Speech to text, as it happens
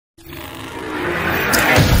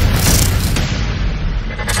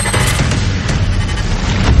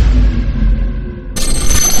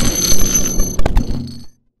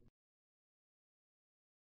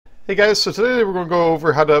Hey guys, so today we're going to go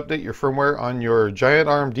over how to update your firmware on your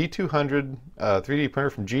Giantarm D200 3D printer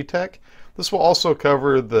from Geeetech. This will also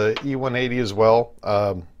cover the E180 as well.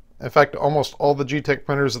 In fact, almost all the Geeetech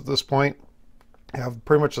printers at this point have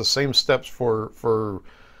pretty much the same steps for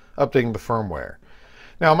updating the firmware.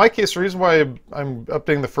 Now in my case, the reason why I'm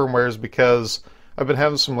updating the firmware is because I've been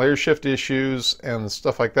having some layer shift issues and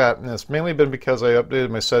stuff like that, and it's mainly been because I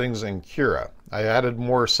updated my settings in Cura. I added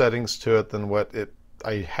more settings to it than what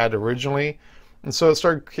I had originally, and so it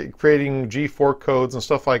started creating G4 codes and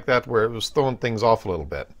stuff like that where it was throwing things off a little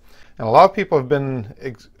bit. And a lot of people have been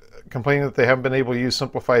complaining that they haven't been able to use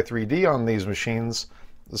Simplify 3D on these machines,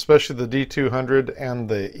 especially the D200 and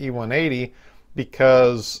the E180,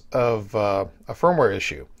 because of a firmware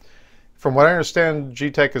issue. From what I understand,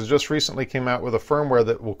 Geeetech has just recently came out with a firmware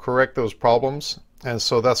that will correct those problems, and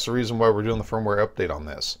so that's the reason why we're doing the firmware update on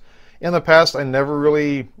this. In the past, I never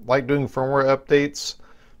really liked doing firmware updates,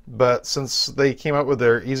 but since they came out with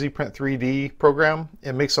their EasyPrint 3D program,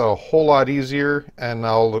 it makes it a whole lot easier, and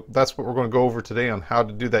that's what we're going to go over today on how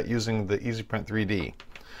to do that using the EasyPrint 3D.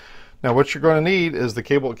 Now what you're going to need is the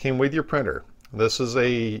cable that came with your printer. This is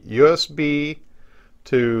a USB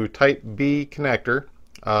to Type B connector.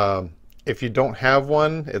 If you don't have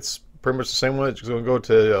one, it's pretty much the same one. It's going to go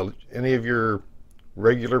to any of your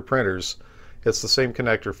regular printers. It's the same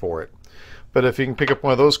connector for it. But if you can pick up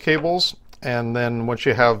one of those cables, and then once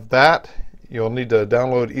you have that, you'll need to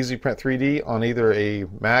download EasyPrint 3D on either a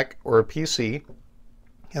Mac or a PC.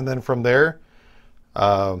 And then from there,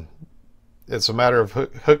 it's a matter of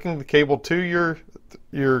hooking the cable to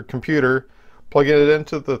your computer, plugging it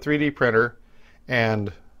into the 3D printer,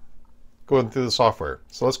 and going through the software.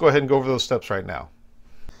 So let's go ahead and go over those steps right now.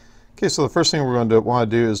 Okay, so the first thing we're going to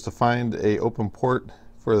want to do is to find an open port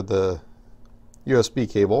for the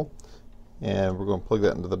USB cable, and we're going to plug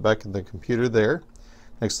that into the back of the computer there.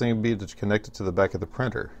 Next thing would be to connect it to the back of the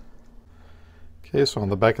printer. Okay, so on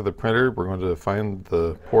the back of the printer, we're going to find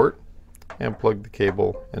the port and plug the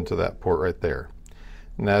cable into that port right there.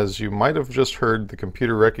 And as you might have just heard, the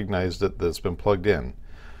computer recognized it that it's been plugged in.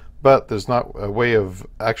 But there's not a way of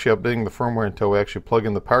actually updating the firmware until we actually plug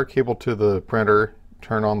in the power cable to the printer,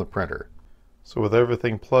 turn on the printer. So with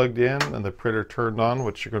everything plugged in and the printer turned on,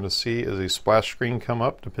 what you're going to see is a splash screen come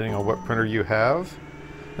up depending on what printer you have.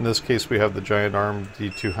 In this case we have the Giantarm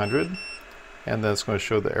D200, and then it's going to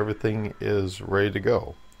show that everything is ready to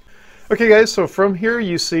go. Okay guys, so from here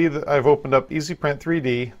you see that I've opened up EasyPrint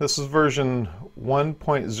 3D. This is version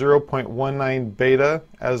 1.0.19 beta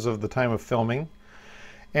as of the time of filming.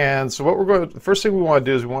 And so the first thing we want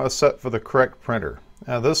to do is we want to set for the correct printer.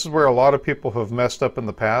 Now this is where a lot of people have messed up in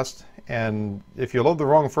the past, and if you load the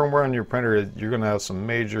wrong firmware on your printer, you're going to have some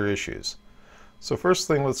major issues. So first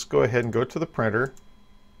thing, let's go ahead and go to the printer.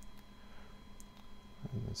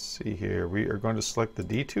 Let's see here, we are going to select the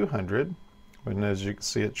D200, and as you can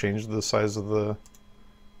see it changed the size of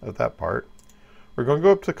that part. We're going to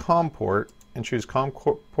go up to COM port and choose COM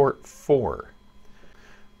port 4.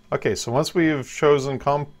 Okay, so once we've chosen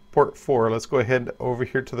COM port 4, let's go ahead over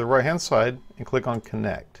here to the right hand side and click on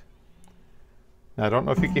connect. Now I don't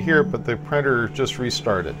know if you can hear it, but the printer just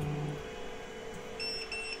restarted.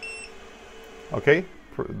 Okay,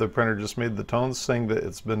 the printer just made the tones saying that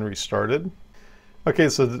it's been restarted. Okay,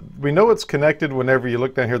 so we know it's connected whenever you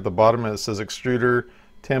look down here at the bottom and it says extruder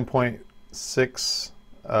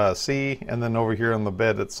 10.6 C, and then over here on the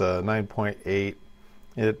bed it's 9.8.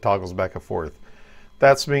 It toggles back and forth.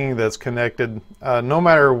 That's meaning that it's connected. No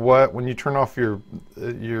matter what, when you turn off your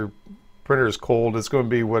printer is cold, it's going to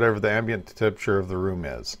be whatever the ambient temperature of the room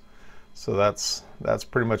is. So that's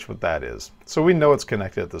pretty much what that is. So we know it's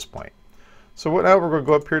connected at this point. So now we're going to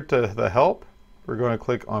go up here to the help. We're going to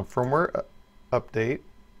click on firmware update,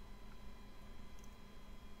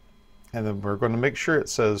 and then we're going to make sure it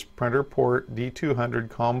says printer port D200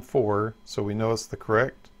 COM 4, so we know it's the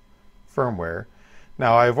correct firmware.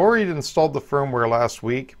 Now I've already installed the firmware last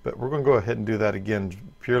week, but we're going to go ahead and do that again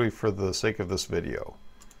purely for the sake of this video.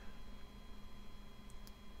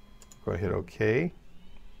 Go ahead, OK.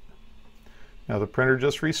 Now the printer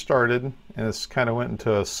just restarted, and it's kind of went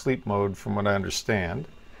into a sleep mode from what I understand.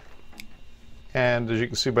 And as you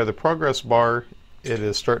can see by the progress bar, it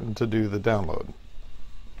is starting to do the download.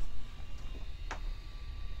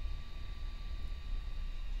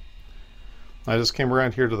 I just came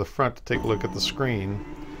around here to the front to take a look at the screen.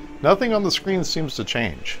 Nothing on the screen seems to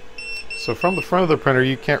change. So from the front of the printer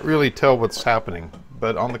you can't really tell what's happening,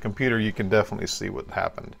 but on the computer you can definitely see what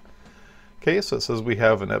happened. Okay, so it says we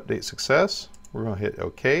have an update success. We're going to hit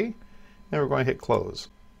OK, and we're going to hit close.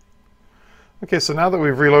 Okay, so now that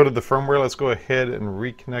we've reloaded the firmware, let's go ahead and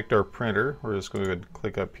reconnect our printer. We're just going to go ahead and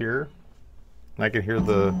click up here. And I can hear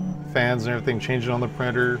the fans and everything changing on the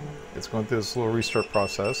printer. It's going through this little restart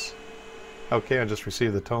process. Okay, I just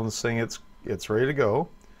received the tone saying it's ready to go.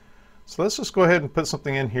 So let's just go ahead and put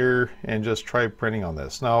something in here and just try printing on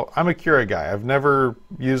this. Now, I'm a Cura guy. I've never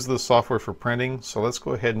used this software for printing, so let's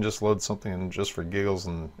go ahead and just load something in just for giggles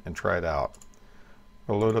and try it out.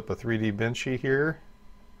 I'll load up a 3D Benchy here.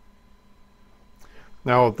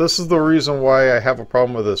 Now, this is the reason why I have a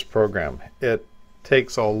problem with this program. It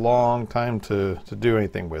takes a long time to do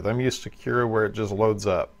anything with. I'm used to Cura where it just loads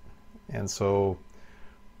up. And so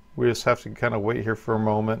we just have to kind of wait here for a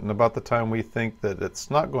moment, and about the time we think that it's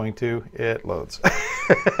not going to, it loads.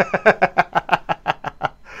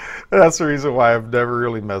 That's the reason why I've never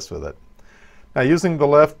really messed with it. Now, using the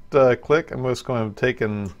left click, I'm just going to take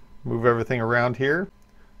and move everything around here.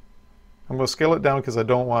 I'm going to scale it down because I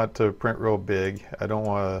don't want it to print real big. I don't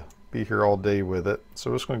want to be here all day with it. So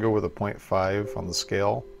we're just going to go with a 0.5 on the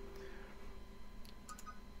scale.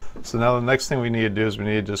 So now the next thing we need to do is we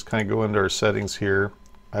need to just kind of go into our settings here.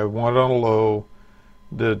 I want it on a low.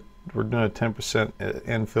 We're doing a 10%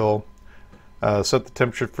 infill. Set the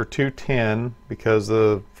temperature for 210 because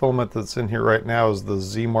the filament that's in here right now is the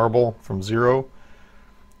Z marble from 0.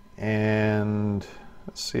 And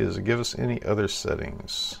let's see, does it give us any other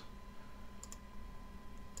settings?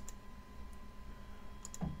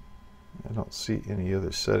 I don't see any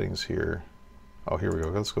other settings here. Oh, here we go.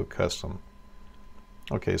 Let's go custom.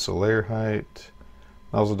 Okay, so layer height,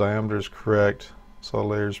 nozzle diameter is correct. Solid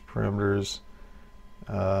layers, perimeters.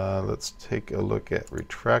 Let's take a look at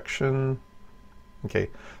retraction. Okay,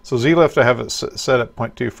 so Z left I have it set at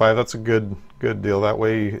 0.25. That's a good deal. That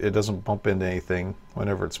way it doesn't bump into anything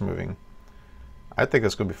whenever it's moving. I think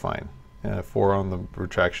that's going to be fine. 4 on the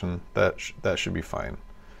retraction. That should be fine.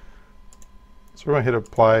 So we're going to hit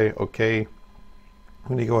apply, OK.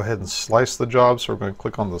 We need to go ahead and slice the job, so we're going to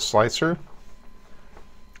click on the slicer.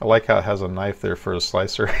 I like how it has a knife there for a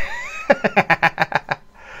slicer.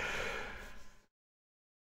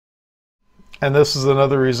 And this is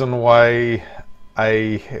another reason why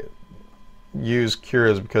I use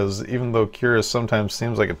Cura, because even though Cura sometimes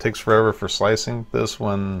seems like it takes forever for slicing, this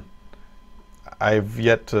one I've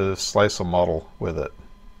yet to slice a model with it.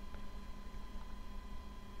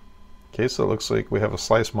 Okay, so it looks like we have a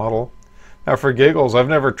slice model. Now for giggles, I've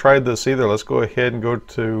never tried this either. Let's go ahead and go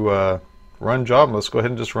to run job, and let's go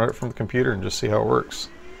ahead and just run it from the computer and just see how it works.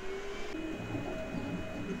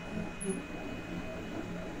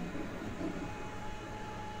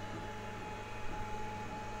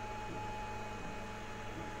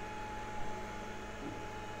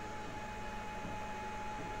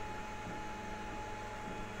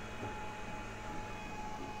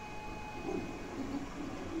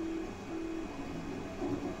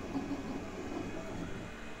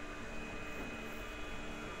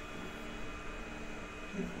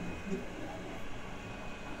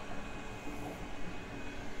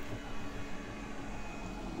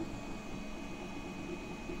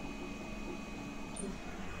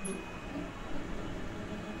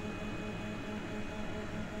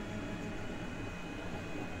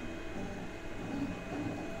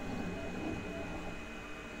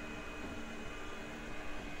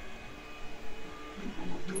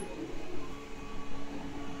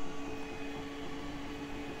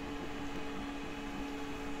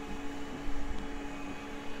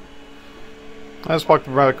 I just walked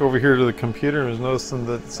back over here to the computer and was noticing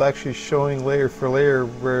that it's actually showing layer for layer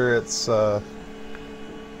where it's how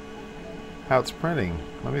it's printing.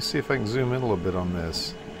 Let me see if I can zoom in a little bit on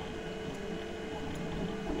this.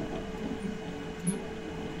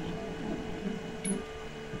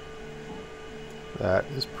 That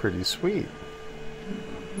is pretty sweet.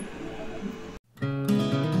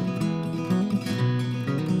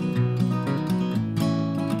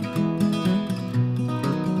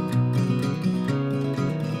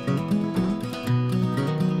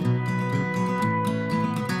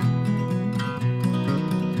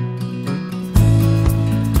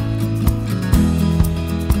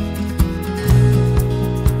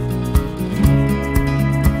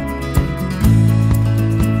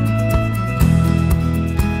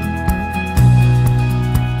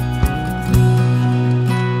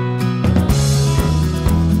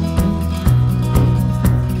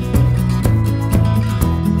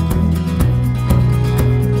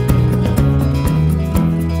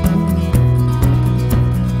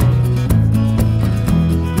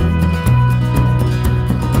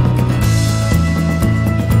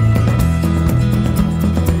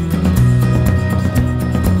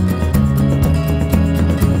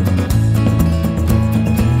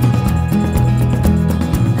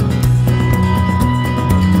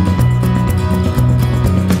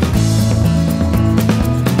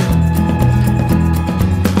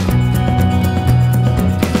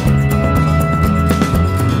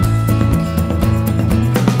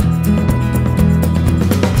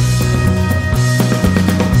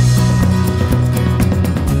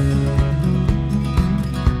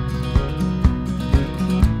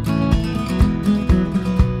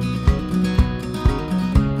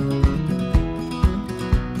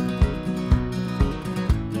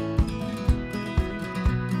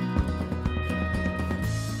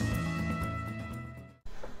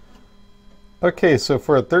 Okay, so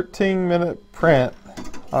for a 13-minute print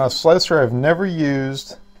on a slicer I've never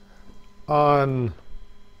used on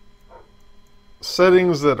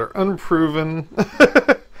settings that are unproven,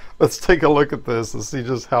 let's take a look at this and see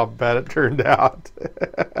just how bad it turned out.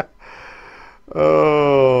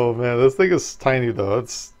 Oh man, this thing is tiny though.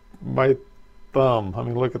 It's my thumb. I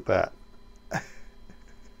mean, look at that.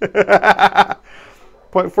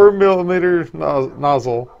 0.4 millimeter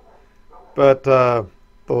nozzle, but the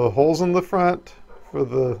holes in the front for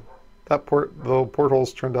the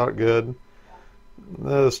portholes turned out good.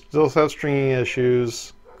 Still have stringing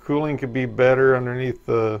issues. Cooling could be better underneath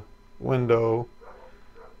the window.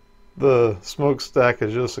 The smokestack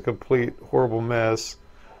is just a complete horrible mess.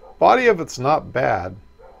 Body of it's not bad.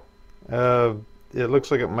 It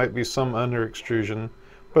looks like it might be some under extrusion,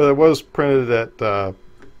 but it was printed at a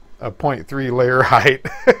 0.3 layer height.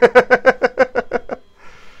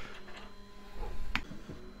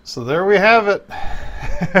 So there we have it.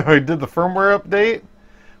 We did the firmware update.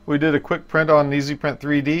 We did a quick print on EasyPrint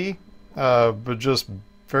 3D, but just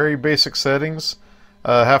very basic settings.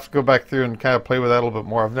 Have to go back through and kind of play with that a little bit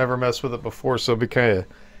more. I've never messed with it before, so it'll be kind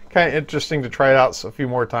of interesting to try it out a few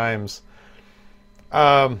more times.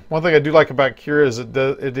 One thing I do like about Cura is it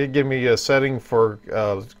did give me a setting for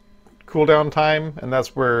cooldown time, and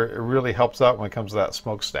that's where it really helps out when it comes to that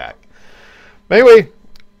smokestack. Anyway,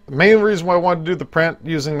 the main reason why I wanted to do the print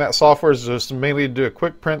using that software is just mainly to do a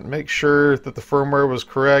quick print, make sure that the firmware was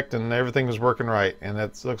correct and everything was working right, and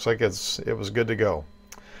it looks like it was good to go.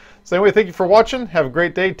 So anyway, thank you for watching. Have a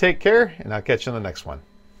great day. Take care, and I'll catch you in the next one.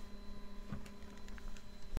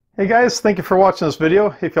 Hey guys, thank you for watching this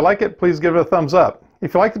video. If you like it, please give it a thumbs up.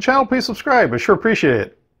 If you like the channel, please subscribe. I sure appreciate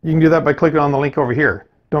it. You can do that by clicking on the link over here.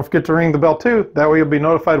 Don't forget to ring the bell too. That way you'll be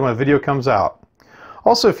notified when a video comes out.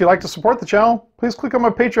 Also, if you'd like to support the channel, please click on my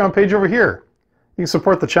Patreon page over here. You can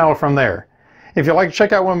support the channel from there. If you'd like to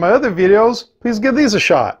check out one of my other videos, please give these a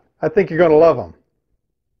shot. I think you're going to love them.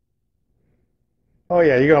 Oh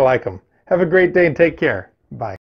yeah, you're going to like them. Have a great day and take care. Bye.